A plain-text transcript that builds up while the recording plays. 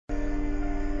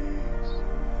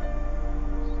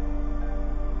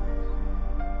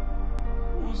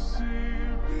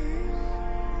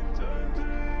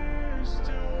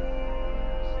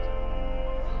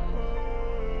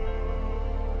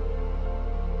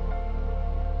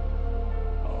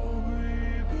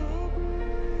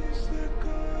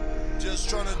just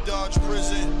trying to dodge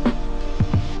prison.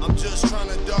 I'm just trying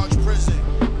to dodge prison.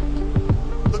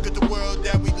 Look at the world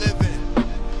that we live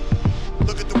in.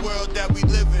 Look at the world that we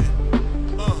live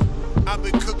in. I've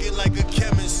been cooking like a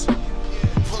chemist,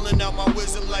 pulling out my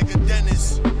wisdom like a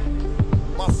dentist.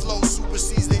 My flow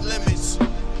supersedes their limits.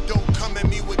 Don't come at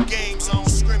me with games, I don't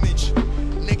scrimmage.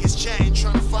 Niggas chatting,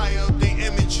 trying to fire up their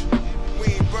image.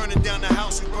 We ain't burning down the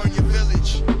house, we burn your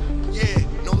village. Yeah,